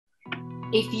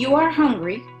If you are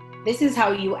hungry, this is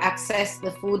how you access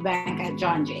the food bank at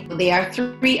John Jay. There are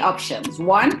three options.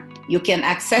 One, you can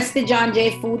access the John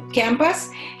Jay Food Campus,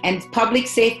 and public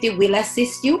safety will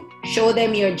assist you. Show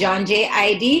them your John Jay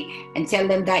ID and tell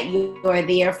them that you are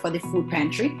there for the food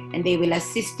pantry, and they will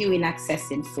assist you in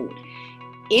accessing food.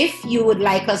 If you would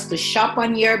like us to shop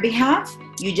on your behalf,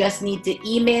 you just need to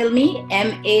email me,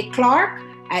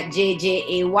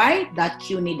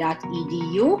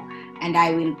 maclarke@jjay.cuny.edu, and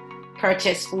I will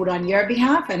purchase food on your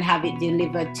behalf and have it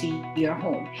delivered to your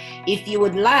home. If you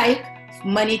would like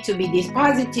money to be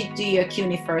deposited to your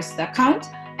CUNY First account,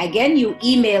 again, you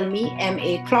email me,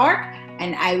 maclarke,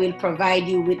 and I will provide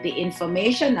you with the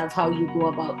information of how you go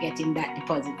about getting that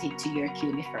deposited to your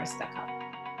CUNY First account.